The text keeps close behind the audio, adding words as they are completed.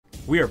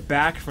We are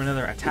back for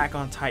another Attack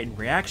on Titan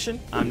reaction.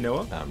 I'm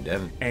Noah. I'm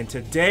Devin. And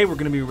today we're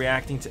going to be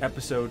reacting to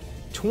episode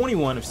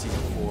 21 of season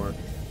 4.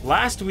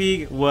 Last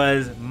week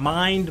was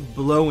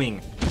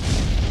mind-blowing.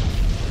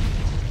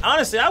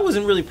 Honestly, I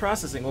wasn't really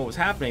processing what was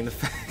happening. The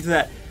fact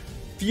that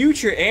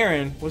future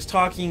Eren was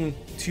talking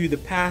to the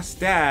past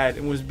dad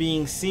and was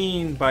being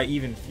seen by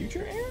even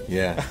future Eren?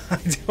 Yeah. I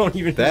don't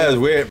even know. That is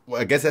weird. Well,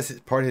 I guess that's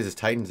part of his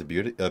Titan's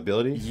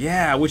ability.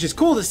 Yeah, which is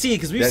cool to see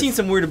because we've seen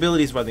some weird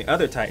abilities by the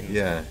other Titans.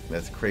 Yeah,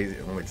 that's crazy.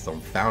 Like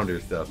some founder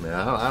stuff, man.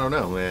 I don't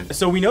know, man.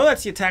 So we know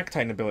that's the Attack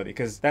Titan ability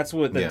because that's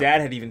what the dad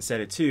had even said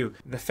it too.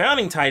 The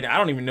Founding Titan, I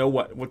don't even know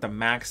what the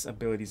max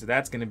abilities of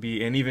that's going to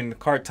be. And even the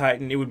Cart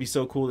Titan, it would be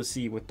so cool to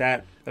see what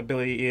that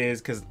ability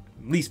is because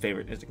least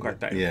favorite is the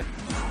Cart Titan. Yeah.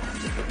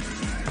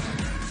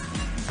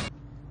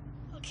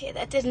 Okay,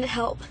 that didn't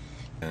help.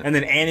 And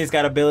then Annie's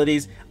got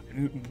abilities.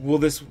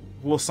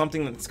 Will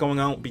something that's going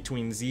on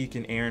between Zeke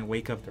and Eren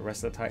wake up the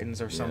rest of the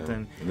Titans or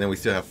something? And then we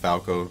still have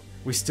Falco.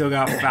 We still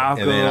got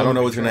Falco. And then I don't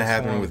know what's gonna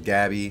happen with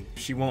Gabby.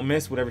 She won't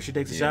miss whatever she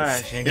takes a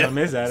shot. She ain't gonna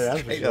miss at it.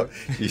 That's for sure.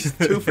 She's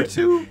 2 for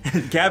 2.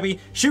 Gabby,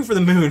 shoot for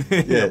the moon.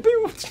 Yeah.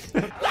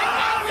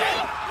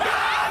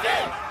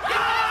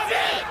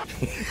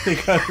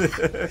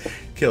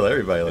 Kill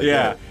everybody like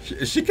that.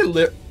 She could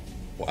live.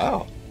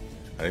 Wow.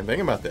 I didn't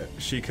think about that.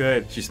 She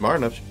could. She's smart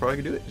enough. She probably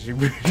could do it. She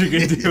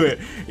could do it.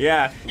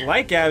 Yeah.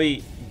 Like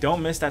Gabby,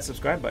 don't miss that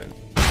subscribe button.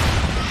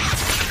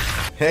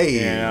 Hey.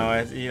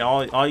 You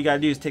know, all you gotta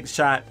do is take a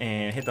shot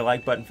and hit the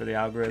like button for the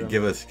algorithm.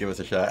 Give us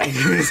a shot.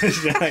 Give us a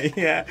shot.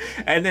 Yeah.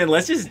 And then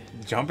let's just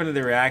jump into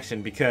the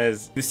reaction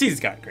because the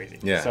season's gotten crazy.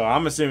 Yeah. So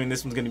I'm assuming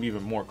this one's gonna be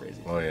even more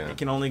crazy. Oh yeah. It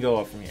can only go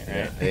up from here.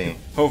 Yeah. Right? Hey.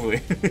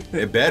 Hopefully.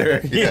 It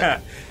better. Yeah.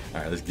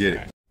 All right. Let's get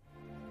it.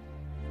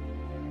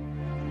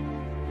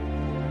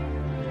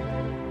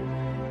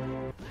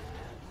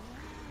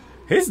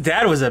 His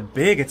dad was a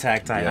big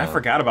Attack Titan. Yeah. I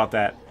forgot about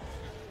that.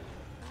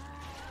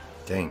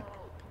 Dang.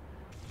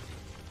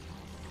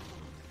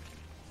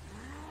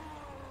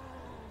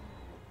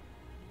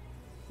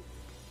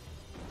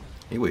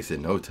 He wasted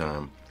no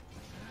time.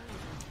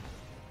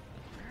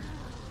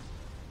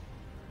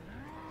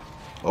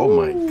 Oh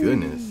my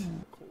goodness.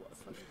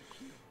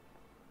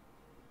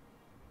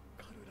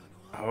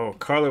 Oh,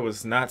 Carla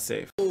was not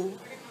safe.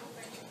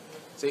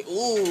 Say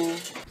ooh.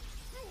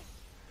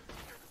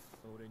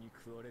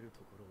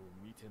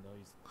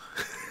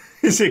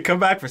 He said, come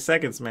back for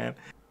seconds, man.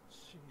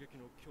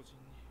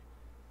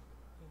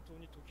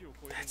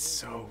 That's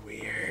so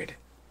weird.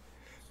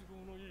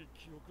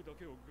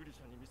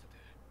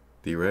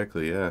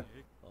 Theoretically, yeah.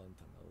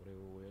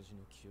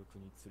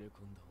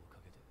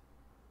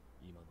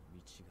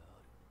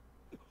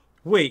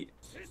 Wait.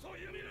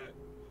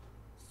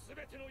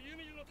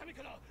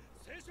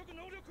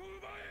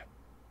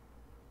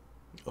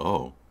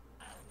 Oh.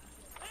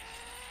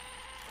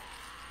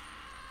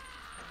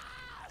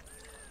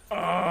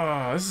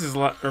 Oh, this is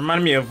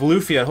reminding me of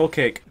Luffy at Whole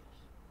Cake.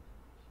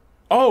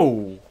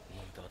 Oh.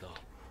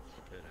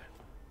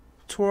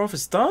 Tore off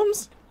his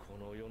thumbs?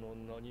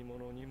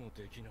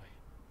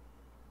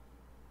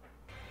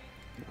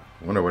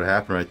 I wonder what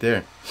happened right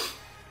there.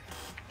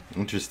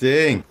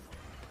 Interesting.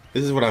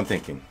 This is what I'm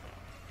thinking.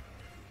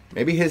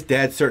 Maybe his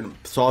dad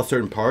saw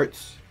certain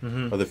parts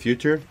of the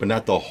future, but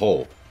not the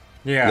whole.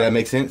 Yeah. Does that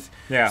make sense?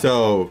 Yeah.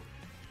 So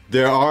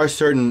there are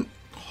certain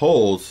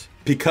holes.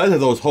 Because of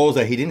those holes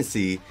that he didn't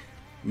see,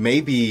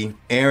 maybe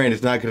Eren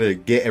is not going to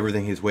get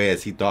everything his way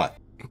as he thought.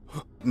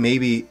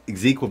 Maybe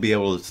Zeke will be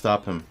able to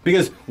stop him.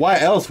 Because why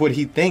else would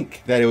he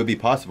think that it would be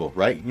possible,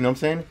 right? You know what I'm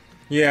saying?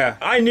 Yeah.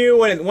 I knew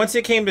once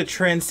it came to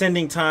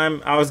transcending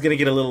time, I was going to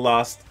get a little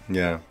lost.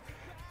 Yeah.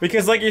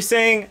 Because like you're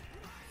saying,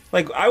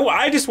 like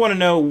I just want to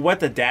know what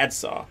the dad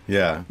saw.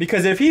 Yeah.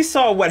 Because if he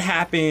saw what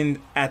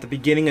happened at the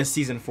beginning of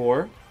season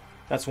 4,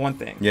 that's one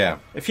thing. Yeah.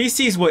 If he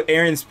sees what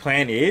Eren's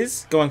plan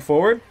is going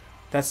forward,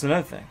 that's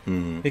another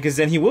thing. Because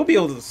then he will be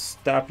able to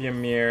stop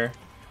Ymir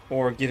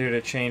or get her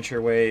to change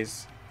her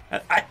ways.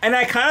 And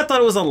I kind of thought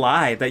it was a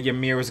lie that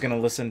Ymir was going to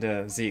listen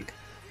to Zeke.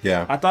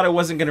 Yeah. I thought it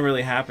wasn't going to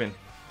really happen.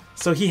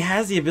 So he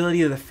has the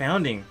ability of the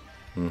Founding.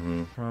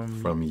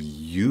 From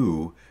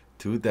you,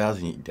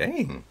 2000.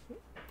 Dang.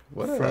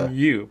 What From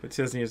you, but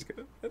 2000 years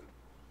ago.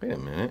 Wait a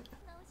minute.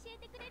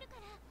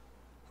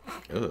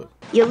 Ugh.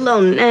 You're a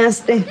little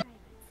nasty.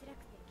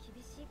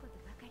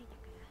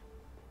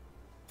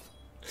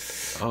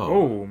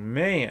 Oh,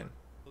 man.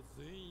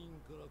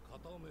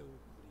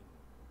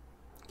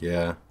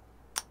 Yeah.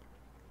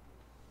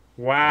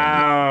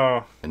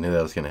 Wow. I knew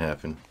that was going to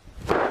happen.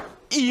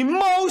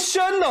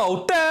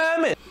 Emotional,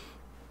 damn it.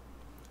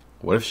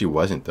 What if she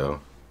wasn't,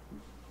 though?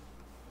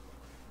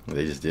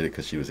 They just did it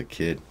because she was a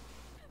kid.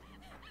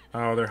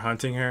 Oh, they're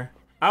hunting her?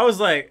 I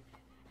was like,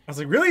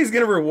 really? He's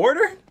going to reward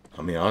her?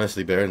 I mean,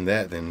 honestly, better than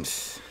that, then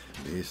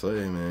be a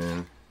slave,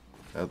 man.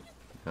 I don't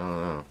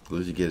know.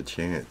 Lose, you get a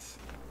chance.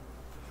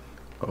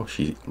 Oh,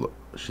 she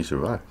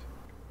survived.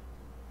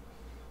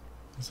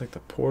 It's like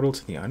the portal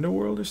to the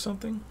underworld or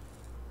something.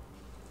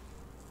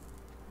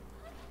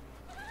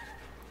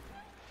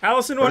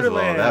 Alice in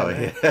Wonderland.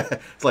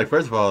 It's like,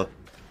 first of all,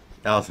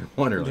 Alice in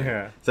Wonderland.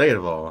 Yeah. Second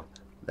of all,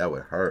 that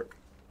would hurt.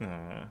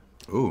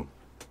 Ooh.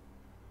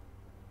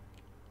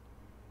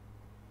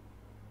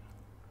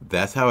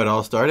 That's how it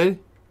all started?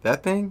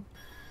 That thing?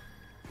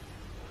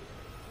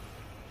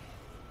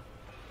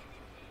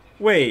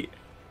 Wait,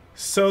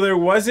 so there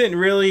wasn't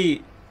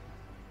really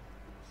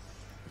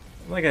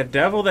like a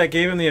devil that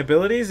gave him the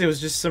abilities? It was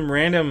just some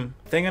random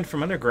thing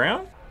from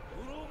underground?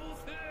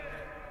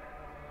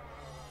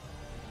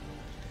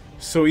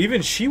 So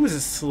even she was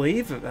a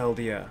slave of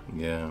Eldia.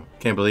 Yeah.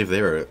 Can't believe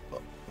they were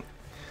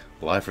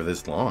alive for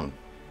this long.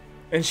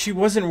 And she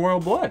wasn't royal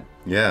blood.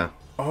 Yeah.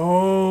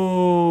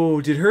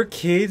 Oh, did her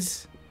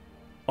kids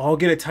all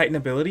get a Titan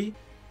ability?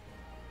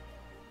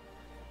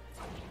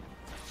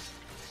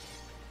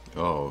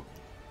 Oh.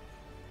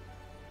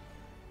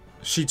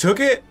 She took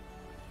it?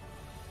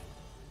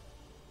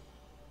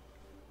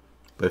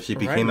 But if she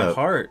Right in became the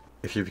heart.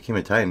 if she became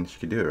a Titan, she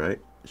could do it, right?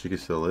 She could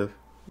still live.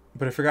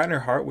 But if it got in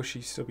her heart, would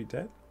she still be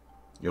dead?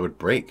 It would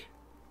break.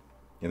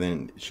 And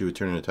then she would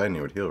turn into a Titan,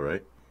 it would heal,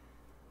 right?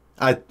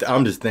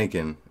 I'm just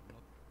thinking.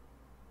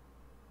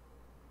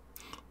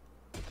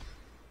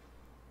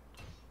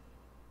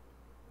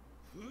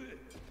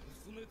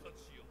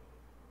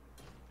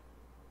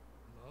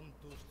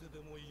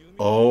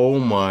 Oh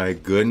my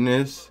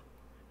goodness.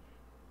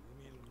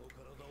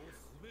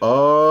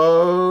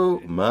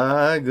 Oh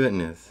my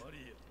goodness.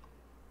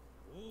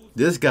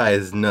 This guy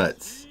is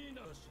nuts.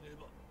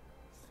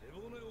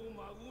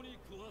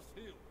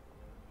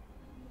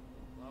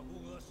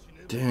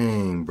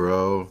 Dang,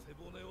 bro.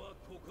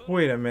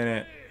 Wait a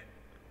minute.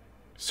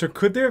 So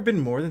could there have been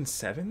more than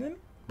 7 then?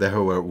 That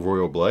her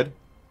royal blood?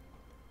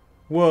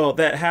 Well,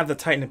 that have the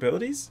Titan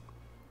abilities?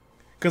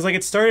 Because like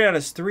it started out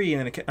as 3,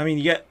 and then I mean,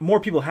 yet more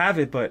people have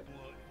it, but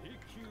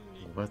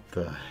What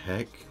the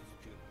heck?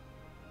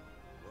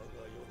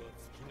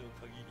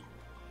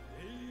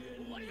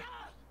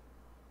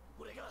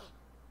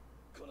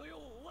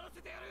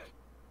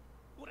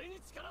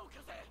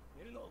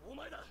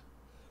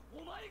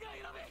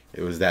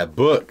 It was that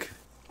book.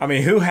 I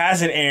mean, who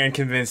hasn't Eren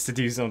convinced to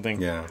do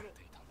something? Yeah.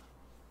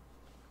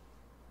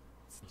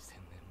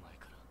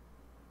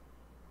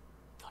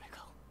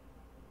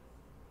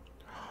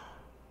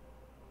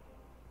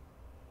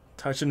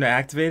 Touch him to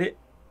activate it?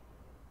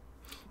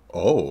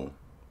 Oh.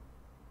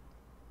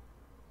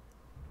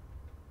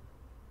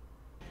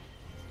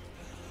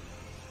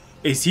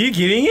 Is he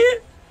getting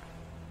it?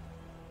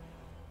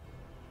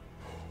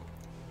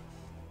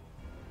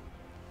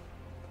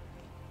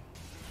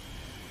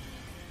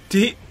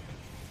 Did he...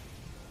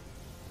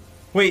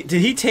 Wait,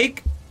 did he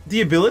take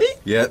the ability?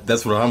 Yeah,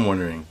 that's what I'm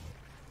wondering.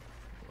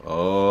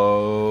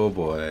 Oh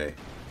boy.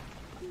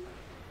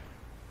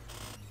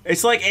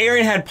 It's like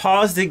Eren had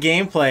paused the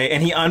gameplay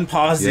and he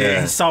unpaused it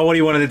and saw what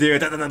he wanted to do.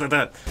 Da, da, da, da,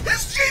 da.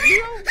 He's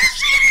cheating!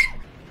 He's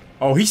cheating!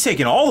 Oh, he's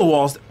taking all the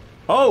walls.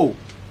 Oh.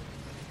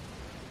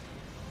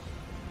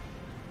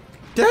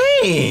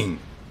 Dang!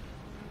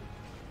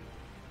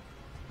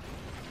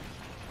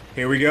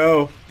 Here we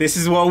go. This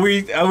is what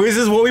we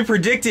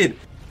predicted.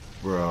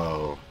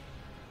 Bro.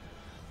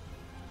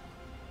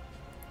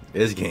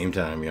 It's game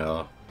time,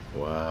 y'all.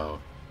 Wow.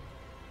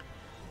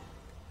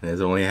 And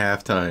it's only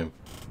halftime.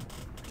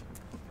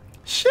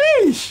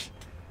 Sheesh!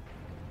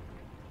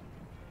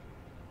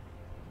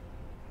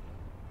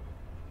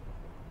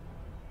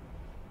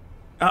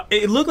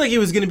 It looked like Eren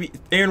was gonna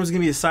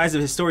be the size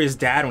of Historia's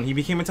dad when he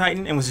became a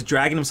Titan and was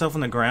dragging himself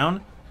on the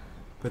ground.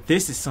 But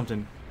this is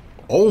something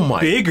Oh my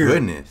bigger.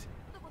 goodness.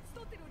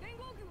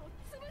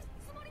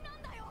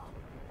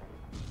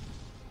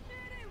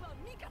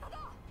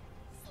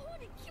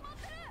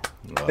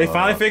 They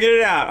finally figured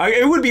it out.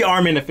 It would be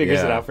Armin that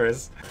figures it out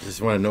first. I just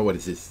want to know what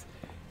his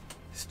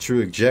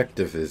true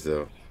objective is,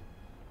 though.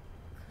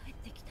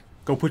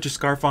 Go put your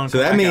scarf on. So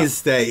that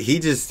means that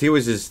he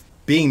was just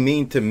being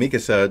mean to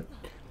Mikasa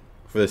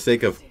for the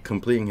sake of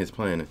completing his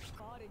plan.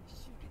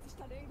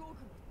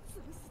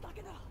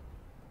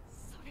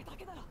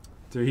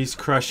 Dude, he's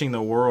crushing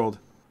the world.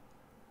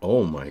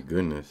 Oh my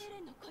goodness.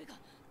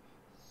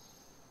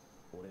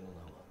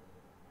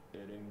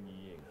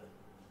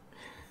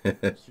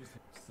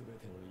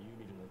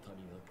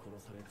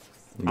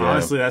 Yeah.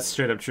 Honestly, that's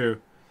straight up true.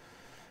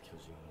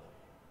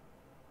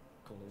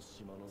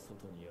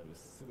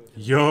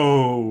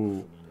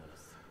 Yo.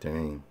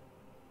 Dang.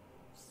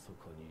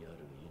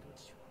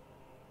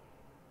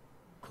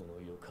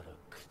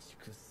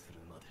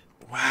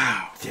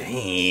 Wow.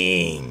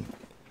 Dang.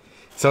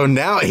 So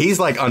now he's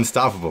like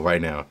unstoppable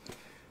right now.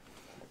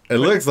 It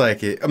looks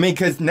like it. I mean,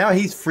 because now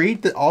he's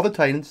freed all the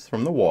Titans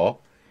from the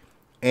wall.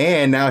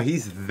 And now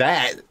he's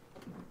that.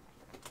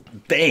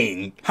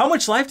 Dang. How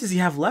much life does he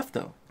have left,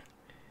 though?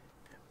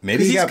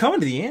 Maybe he's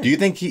coming to the end. Do you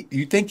think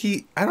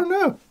he, I don't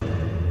know.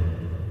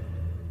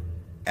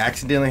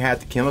 Accidentally had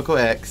the chemical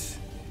X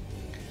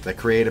that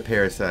created a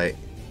parasite.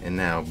 And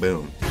now,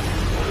 boom.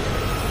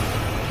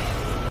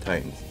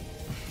 Titans.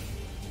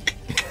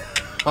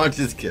 I'm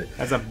just kidding.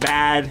 That's a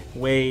bad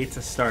way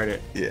to start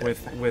it. Yeah.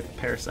 With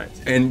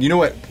parasites. And you know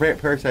what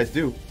parasites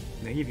do?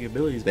 They give you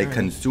abilities. They man.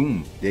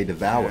 consume. They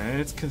devour. Yeah, and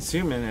it's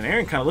consuming. And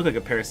Eren kind of looked like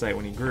a parasite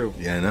when he grew.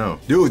 Yeah, I know.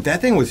 Dude,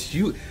 that thing was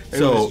huge.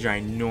 It was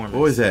ginormous.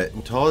 What was that?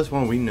 The tallest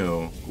one we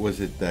know, was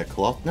it that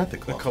Colossal? Not the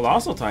The Colossal.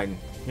 Colossal Titan.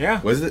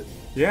 Yeah. Was it?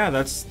 Yeah,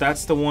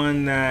 that's the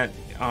one that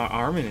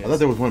Armin is. I thought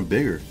there was one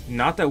bigger.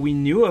 Not that we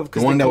knew of.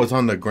 The one that was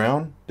on the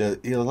ground?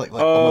 He was like Oh,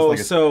 almost like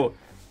a... so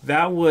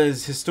that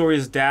was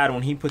Historia's dad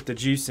when he put the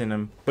juice in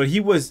him. But he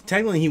was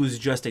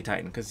just a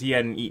Titan because he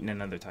hadn't eaten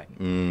another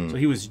Titan. So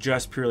he was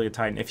just purely a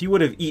Titan. If he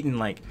would have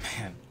eaten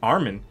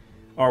Armin,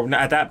 or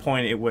at that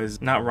point it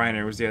was not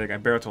Reiner, it was the other guy,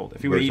 Bertold.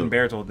 If he would have eaten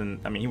Bertold, then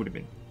I mean he would have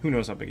been. Who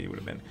knows how big he would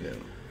have been. Yeah.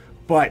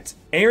 But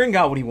Eren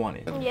got what he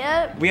wanted.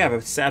 Yep. We have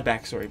a sad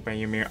backstory by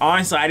Ymir.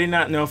 Honestly, I did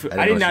not know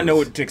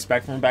what to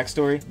expect from her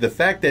backstory. The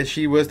fact that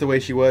she was the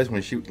way she was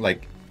when she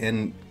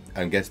in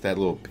I guess that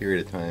little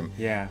period of time.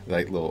 Yeah.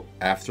 Like little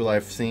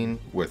afterlife scene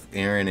with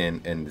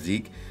Eren and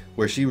Zeke,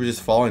 where she was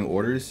just following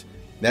orders.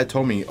 That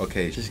told me,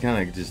 okay, she's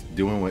kind of just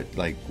doing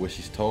what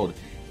she's told,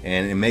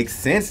 and it makes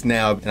sense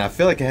now. And I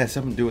feel like it has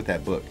something to do with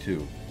that book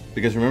too,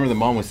 because remember the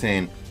mom was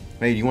saying,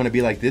 "Hey, you want to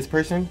be like this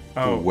person?"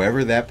 Oh.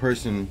 Whoever that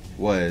person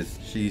was,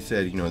 she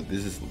said, you know,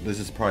 this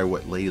is probably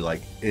what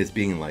ladylike is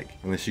being like.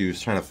 And when she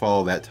was trying to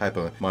follow that type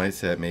of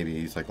mindset, maybe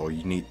he's like, oh,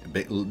 you need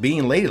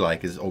being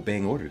ladylike is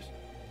obeying orders.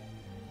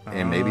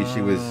 And maybe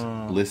she was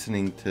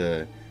listening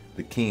to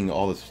the king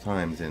all those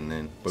times, and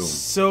then boom.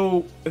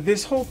 So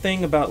this whole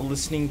thing about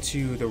listening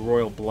to the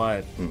royal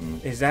blood,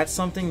 is that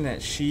something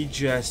that she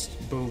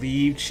just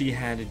believed she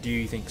had to do,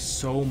 you think,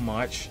 so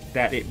much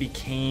that it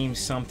became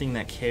something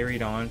that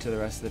carried on to the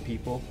rest of the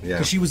people? Yeah.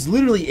 Because she was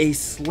literally a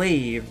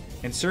slave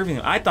and serving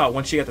them. I thought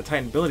once she got the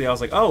Titan ability, I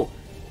was like, oh,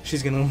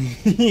 she's gonna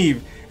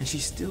leave, and she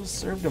still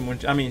served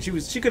them.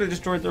 She could have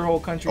destroyed their whole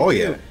country. Oh too.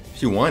 yeah,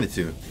 she wanted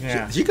to.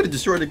 Yeah. She could have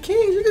destroyed the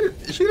king.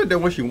 She could have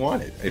done what she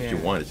wanted if she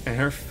wanted to. And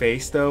her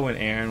face though, when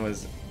Eren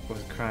was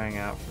crying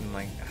out from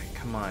like,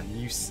 come on,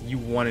 you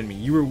wanted me.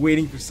 You were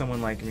waiting for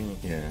someone like me.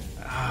 Yeah.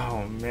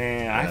 Oh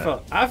man,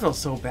 I felt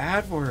so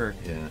bad for her.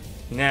 Yeah.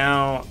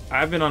 Now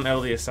I've been on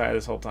Eldia's side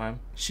this whole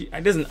time. I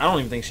don't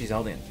even think she's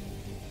Eldian.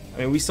 I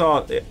mean, we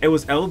saw it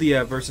was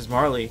Eldia versus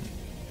Marley,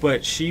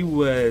 but she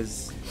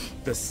was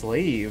the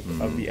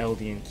slave of the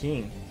Eldian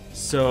king.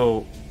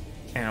 So,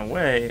 in a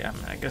way,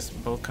 I guess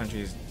both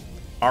countries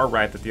are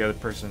right that the other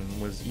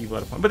person was evil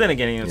at a point. But then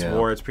again, it's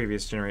war, it's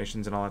previous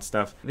generations and all that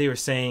stuff. They were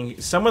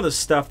saying some of the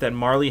stuff that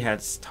Marley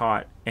had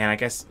taught, and I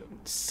guess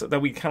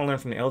that we kind of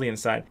learned from the Eldian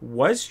side,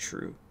 was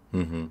true.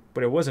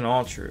 But it wasn't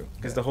all true,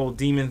 because the whole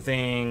demon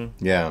thing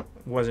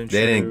wasn't true.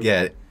 They didn't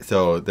get,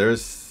 so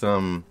there's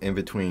some in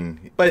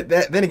between. But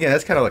then again,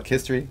 that's kind of like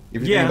history.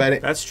 If you think about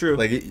it, that's true.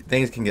 Like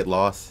things can get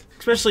lost.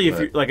 Especially if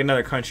you're like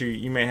another country,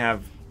 you may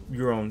have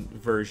your own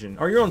version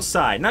or your own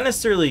side. Not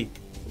necessarily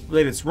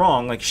that it's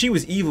wrong. Like she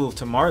was evil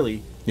to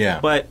Marley. Yeah.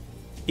 But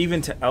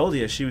even to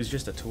Eldia, she was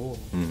just a tool.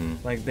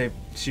 Like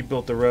she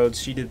built the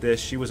roads. She did this.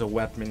 She was a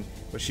weapon,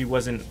 but she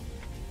wasn't.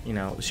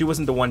 She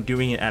wasn't the one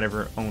doing it out of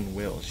her own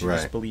will. She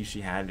just believed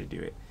she had to do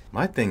it.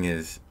 My thing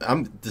is,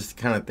 I'm just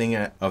kind of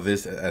thinking of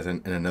this as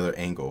in another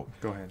angle.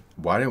 Go ahead.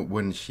 Why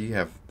wouldn't she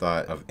have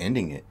thought of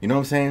ending it? You know what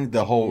I'm saying?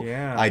 The whole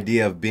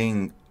idea of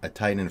being a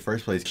Titan in the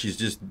first place. She's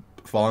just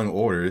following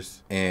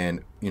orders,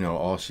 and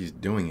all she's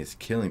doing is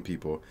killing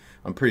people.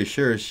 I'm pretty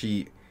sure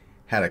she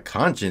had a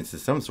conscience of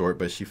some sort,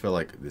 but she felt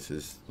like this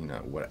is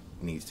what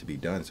needs to be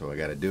done, so I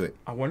got to do it.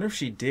 I wonder if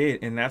she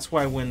did, and that's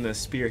why when the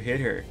spear hit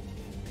her.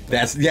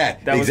 That's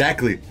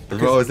exactly.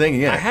 That's what I was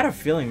thinking. Yeah. I had a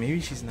feeling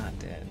maybe she's not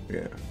dead.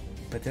 Yeah.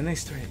 But then they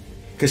started.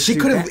 Because she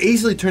could have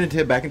easily turned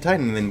into a back in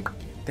Titan, and then.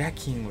 That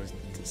king was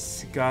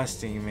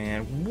disgusting,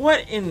 man.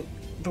 What in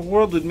the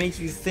world would make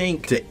you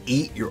think to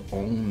eat your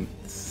own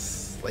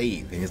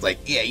slave? And it's like,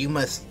 yeah, you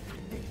must.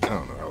 I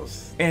don't know.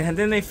 And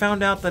then they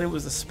found out that it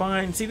was the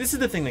spine. See, this is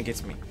the thing that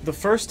gets me. The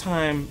first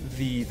time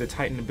the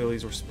Titan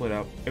abilities were split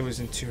up, it was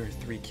into her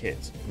 3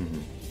 kids.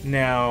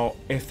 Now,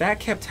 if that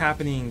kept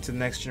happening to the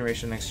next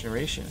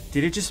generation,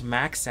 did it just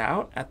max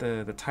out at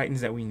the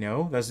Titans that we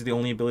know? Those are the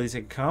only abilities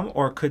that could come?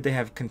 Or could they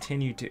have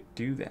continued to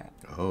do that?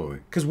 Oh.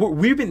 Because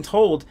we've been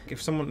told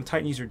if a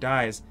Titan user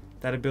dies,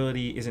 that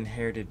ability is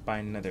inherited by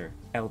another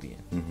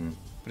Eldian.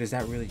 But is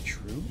that really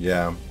true?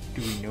 Yeah.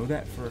 Do we know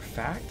that for a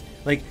fact?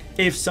 Like,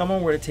 if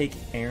someone were to take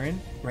Eren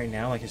right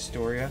now, like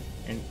Historia,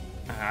 and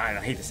I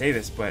hate to say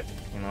this, but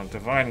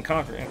divide and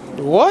conquer.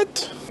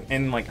 What?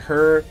 And like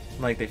her,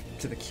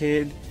 to the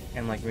kid,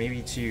 and like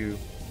maybe to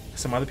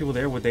some other people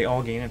there, would they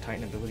all gain a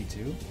Titan ability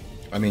too?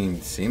 I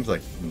mean, seems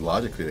like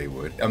logically they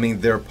would. I mean,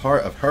 they're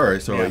part of her,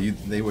 so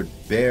they would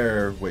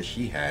bear what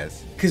she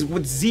has. Because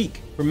with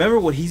Zeke, remember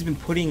what he's been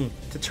putting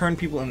to turn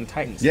people into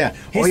Titans. Yeah.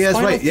 Oh, yeah,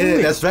 that's right. Yeah,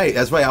 that's right.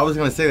 That's right. I was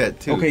gonna say that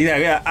too. Okay.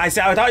 Yeah. I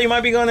thought you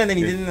might be going, and then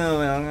he didn't.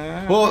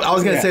 Well, I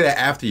was gonna say that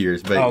after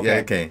years, but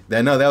okay.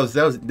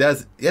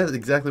 That's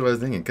exactly what I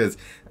was thinking. Because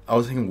I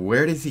was thinking,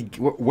 where is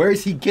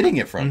he getting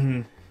it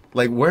from?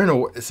 Like, where in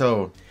a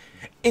so.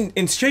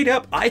 And straight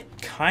up, I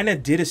kind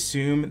of did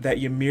assume that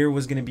Ymir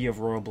was going to be of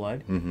royal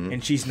blood,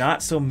 and she's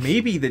not. So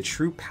maybe the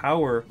true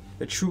power,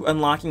 the true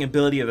unlocking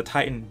ability of the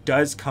Titan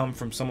does come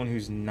from someone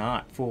who's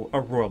not full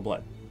of royal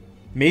blood.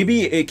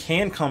 Maybe it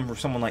can come from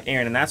someone like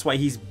Eren, and that's why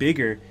he's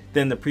bigger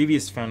than the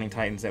previous founding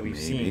Titans that we've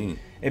seen.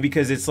 And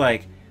because it's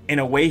like, in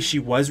a way, she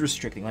was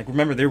restricting. Like,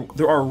 remember,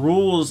 there are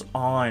rules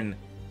on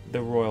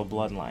the royal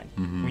bloodline.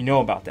 We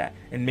know about that.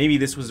 And maybe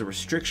this was a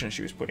restriction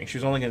she was putting. She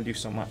was only going to do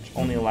so much,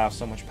 only allow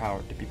so much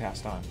power to be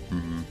passed on.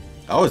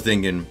 I was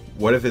thinking,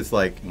 what if it's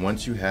like,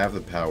 once you have the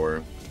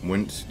power,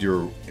 once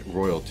you're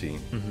royalty,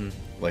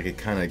 like it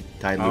kind of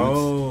dilutes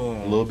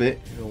a little bit.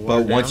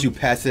 But once you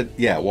pass it,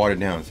 watered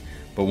down.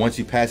 But once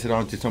you pass it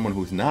on to someone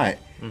who's not,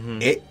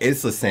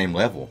 it's the same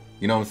level.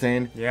 You know what I'm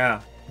saying?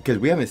 Yeah. Because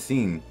we haven't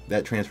seen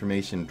that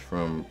transformation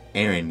from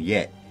Eren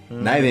yet.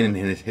 Not even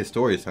in his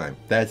Historia's time.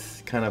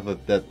 That's kind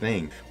of the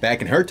thing.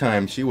 Back in her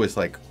time, she was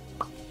like,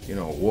 you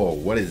know, whoa,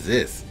 what is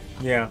this?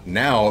 Yeah.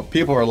 Now,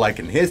 people are like,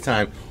 in his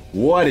time,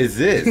 what is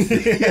this?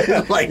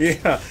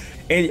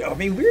 And I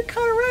mean, we were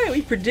kind of right.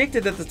 We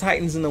predicted that the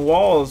Titans in the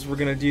walls were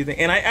going to do things.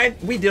 And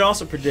we did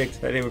also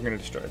predict that they were going to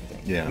destroy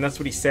everything. Yeah. And that's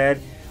what he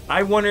said.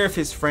 I wonder if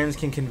his friends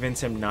can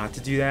convince him not to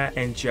do that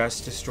and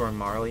just destroy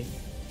Marley.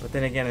 But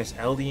then again, there's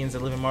Eldians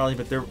that live in Marley,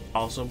 but they're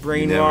also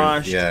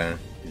brainwashed.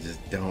 You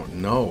just don't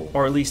know.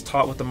 Or at least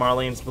taught what the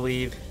Marleyans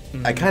believe.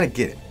 I kind of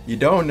get it. You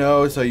don't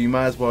know, so you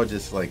might as well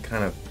just like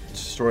kind of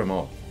destroy them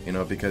all. You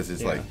know, because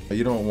it's like,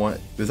 you don't want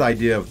this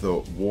idea of the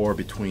war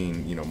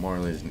between, you know,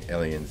 Marleyans and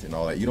aliens and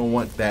all that. You don't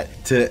want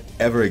that to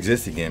ever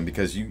exist again,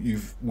 because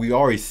we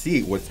already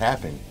see what's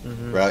happened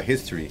throughout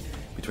history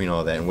between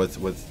all that and what's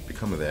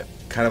become of that.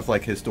 Kind of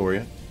like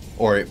Historia,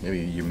 or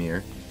maybe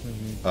Ymir,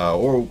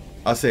 or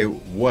I'll say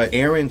what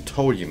Eren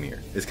told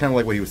Ymir. It's kind of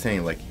like what he was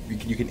saying. Like,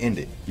 you can end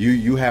it.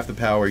 You have the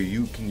power.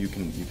 You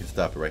can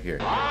stop it right here.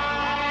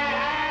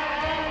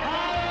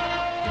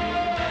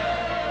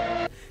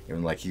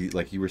 And like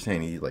you were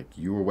saying,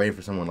 you were waiting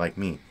for someone like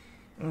me.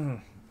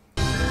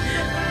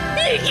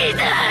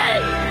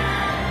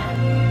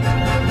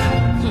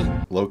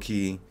 Low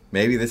key,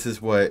 maybe this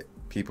is what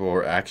people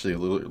are actually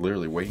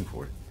literally waiting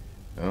for.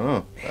 I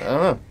don't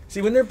know.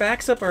 See, when their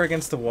backs up are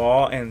against the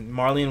wall and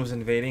Marleyan was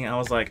invading, I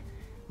was like,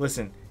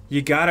 listen,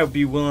 you gotta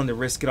be willing to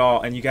risk it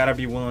all, and you gotta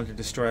be willing to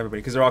destroy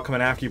everybody, because they're all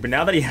coming after you. But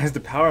now that he has the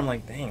power, I'm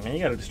like, dang, man,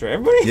 you gotta destroy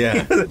everybody?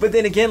 Yeah. But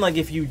then again, like,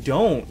 if you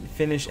don't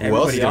finish everybody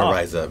off... Who else is gonna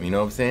rise up, you know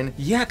what I'm saying?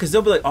 Yeah, because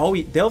they'll be like,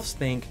 they'll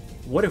think,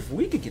 what if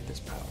we could get this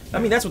power? I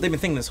mean, that's what they've been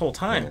thinking this whole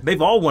time.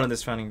 They've all wanted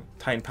this founding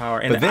Titan power,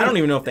 and then, I don't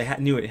even know if they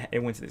knew it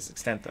went to this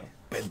extent, though.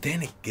 But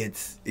then it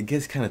gets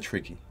kind of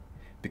tricky,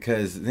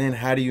 because then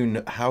how do you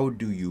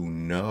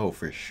know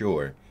for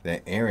sure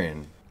that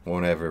Eren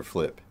won't ever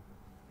flip?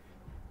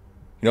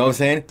 You know what I'm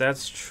saying?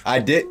 That's true. I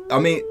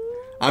mean,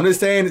 I'm just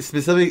saying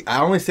specifically,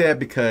 I only say that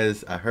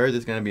because I heard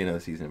there's going to be another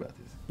season about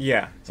this.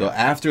 Yeah. So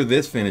after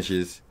this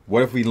finishes,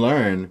 what if we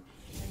learn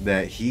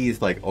that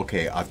he's like,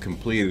 okay, I've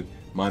completed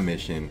my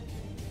mission.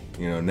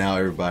 You know, now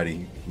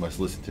everybody must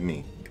listen to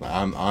me.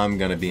 I'm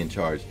going to be in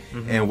charge.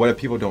 And what if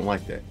people don't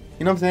like that?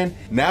 You know what I'm saying?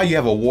 Now you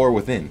have a war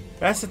within.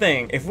 That's the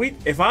thing.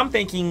 If I'm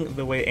thinking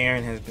the way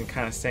Eren has been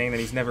kind of saying that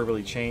he's never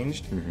really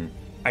changed,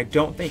 I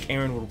don't think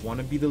Eren would want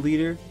to be the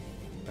leader.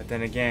 But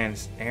then again,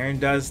 Eren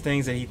does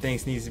things that he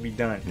thinks needs to be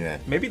done. Yeah.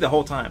 Maybe the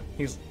whole time.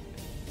 He's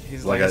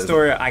like,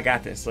 Astoria, I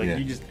got this. Like,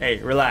 you just, hey,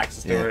 relax,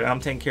 Astoria. I'm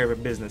taking care of a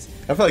business.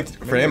 I feel like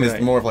for him, it's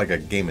more of like a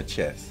game of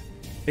chess.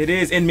 It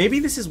is. And maybe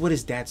this is what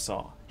his dad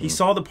saw. He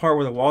saw the part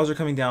where the walls are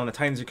coming down, the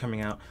Titans are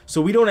coming out.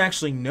 So we don't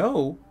actually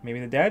know. Maybe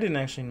the dad didn't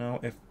actually know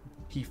if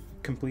he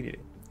completed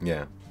it.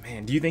 Yeah.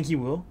 Man, do you think he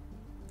will?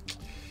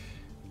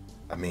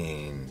 I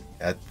mean,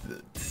 I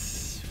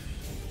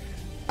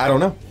don't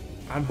know.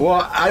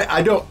 Well,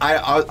 I don't.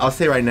 I'll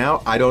say right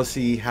now, I don't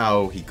see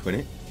how he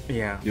couldn't.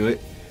 Do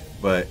it,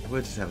 but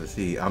we'll just have to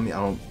see. I mean,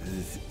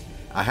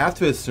 I have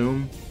to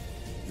assume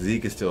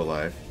Zeke is still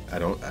alive. I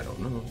don't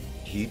know.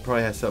 He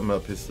probably has something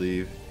up his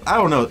sleeve. I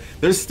don't know.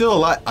 There's still a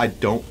lot I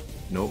don't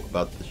know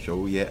about the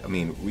show yet. I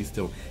mean, we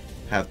still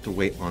have to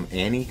wait on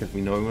Annie because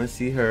we know we want to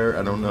see her.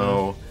 I don't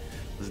know.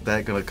 Is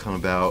that gonna come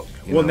about?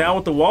 Well, now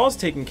with the walls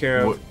taken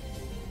care of,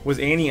 was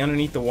Annie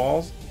underneath the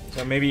walls?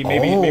 So maybe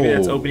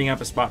that's opening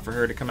up a spot for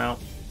her to come out.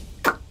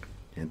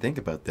 And think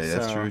about that.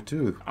 That's true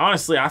too.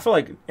 Honestly, I feel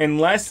like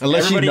unless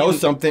she knows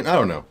something, I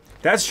don't know.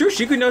 That's true.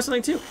 She could know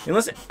something too.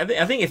 Unless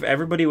I think if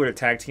everybody would have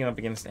tag team up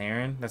against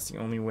Eren, that's the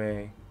only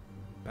way.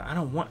 But I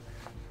don't want.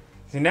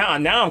 So now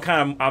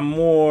I'm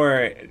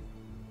more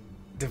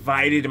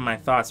divided in my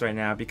thoughts right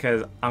now,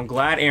 because I'm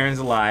glad Eren's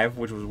alive,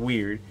 which was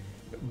weird,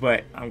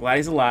 but I'm glad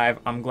he's alive.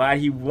 I'm glad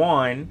he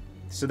won,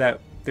 so that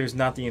there's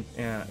not the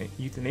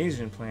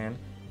euthanasia plan.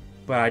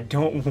 But I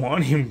don't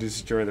want him to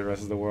destroy the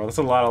rest of the world. That's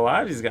a lot of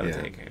lives he's got to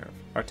take care of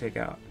or take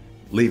out.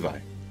 Levi,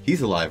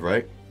 he's alive,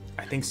 right?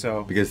 I think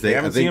so. Because they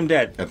haven't seen him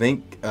dead. I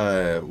think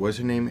what's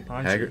her name?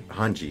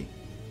 Hanji.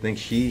 I think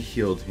she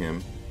healed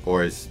him,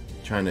 or is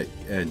trying to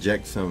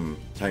inject some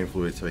Titan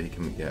fluid so he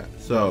can. Yeah.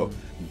 So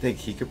I think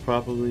he could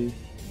probably.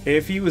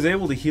 If he was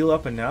able to heal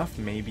up enough,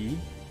 maybe.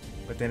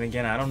 But then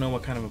again, I don't know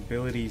what kind of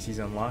abilities he's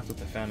unlocked with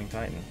the Founding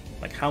Titan.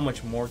 Like, how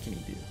much more can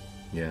he do?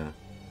 Yeah.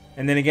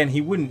 And then again,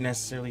 he wouldn't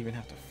necessarily even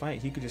have to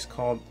fight. He could just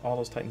call all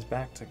those Titans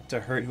back to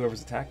hurt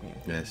whoever's attacking him.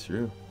 That's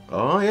true.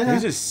 Oh, yeah.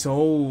 He's just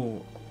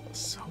so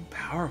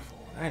powerful.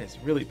 That is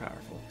really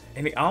powerful.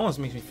 And it almost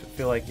makes me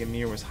feel like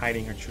Ymir was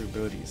hiding her true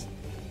abilities.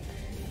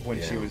 When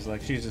she was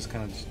just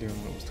kind of just doing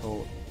what was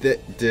told.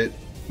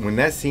 When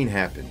that scene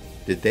happened,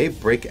 did they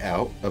break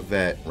out of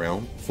that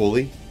realm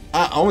fully?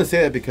 I only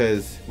say that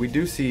because we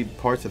do see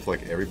parts of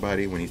like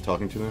everybody when he's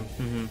talking to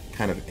them,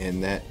 kind of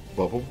in that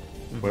bubble,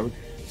 whatever.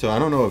 So I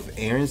don't know if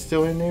Eren's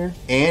still in there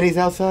and he's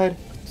outside.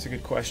 That's a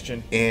good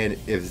question. And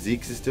if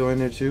Zeke's is still in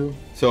there too.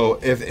 So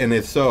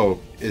if so,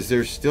 is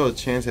there still a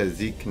chance that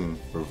Zeke can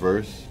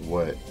reverse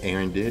what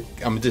Eren did?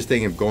 I'm just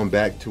thinking of going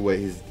back to what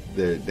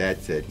their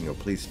dad said. You know,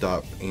 please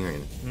stop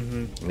Eren.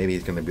 Maybe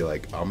he's gonna be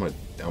like, I'm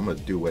gonna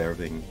do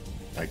everything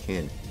I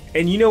can.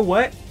 And you know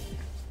what?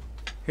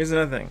 Here's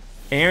another thing.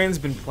 Eren's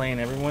been playing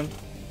everyone.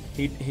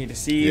 He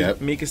deceived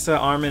Mikasa,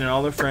 Armin, and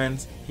all their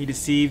friends. He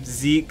deceived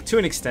Zeke to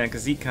an extent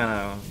because Zeke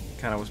kind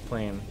of was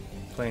playing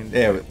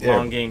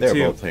long game too.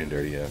 They're both playing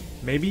dirty, yeah.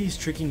 Maybe he's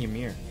tricking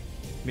Ymir.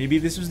 Maybe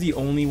this was the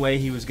only way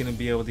he was going to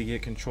be able to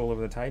get control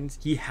over the Titans.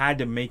 He had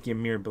to make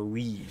Ymir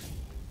believe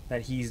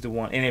that he's the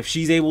one. And if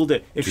she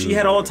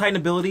had all the Titan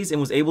abilities and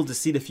was able to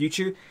see the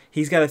future,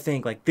 he's got to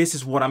think like, this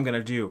is what I'm going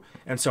to do.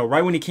 And so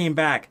right when he came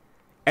back,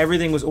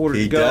 everything was ordered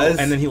to go,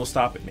 and then he will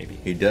stop it maybe.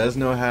 He does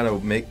know how to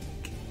make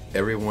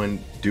everyone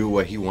do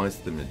what he wants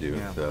them to do.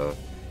 Yeah. So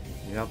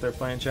he's out there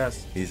playing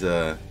chess. He's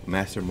a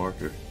master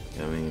marker.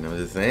 I mean, I'm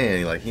just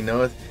saying, like he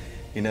knows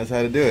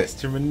how to do it.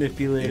 Master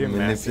manipulator,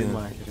 master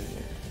marketer.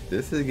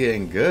 This is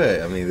getting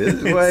good. I mean, this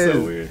is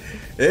so weird.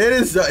 It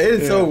is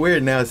so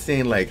weird now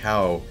seeing like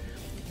how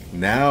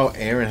now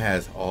Eren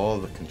has all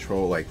the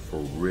control, like for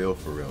real.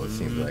 It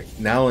seems like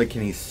not only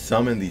can he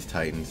summon these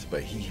Titans,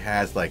 but he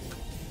has like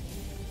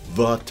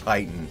the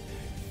Titan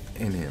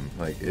in him.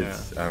 Like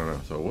it's I don't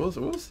know. So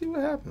we'll see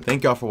what happens.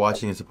 Thank y'all for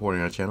watching and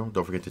supporting our channel.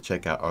 Don't forget to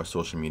check out our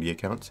social media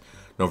accounts.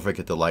 Don't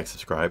forget to like,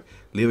 subscribe,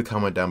 leave a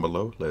comment down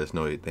below. Let us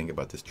know what you think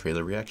about this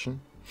trailer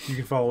reaction. You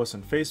can follow us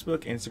on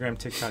Facebook, Instagram,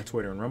 TikTok,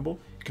 Twitter, and Rumble.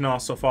 You can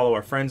also follow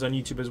our friends on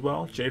YouTube as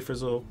well.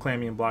 Jfrizl,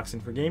 Klamii, and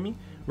Bloxtun for gaming,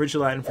 Richard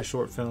Aladdin for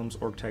short films,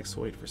 Orgtex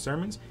for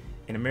sermons,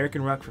 and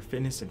American Ruck for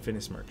fitness and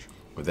fitness merch.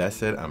 With that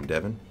said, I'm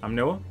Devin. I'm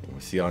Noah. And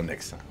we'll see y'all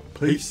next time.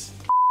 Peace.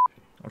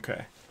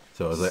 Okay.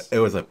 So it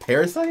was a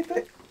parasite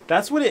thing?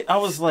 That's what I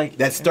was like.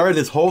 That started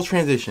this whole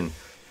transition.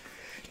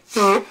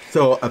 So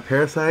a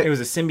parasite? It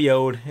was a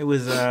symbiote. It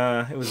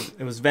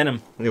was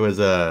venom. It was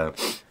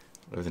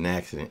an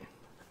accident.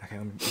 Okay,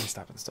 let me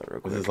stop and start real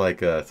quick. This is like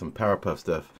some Powerpuff stuff.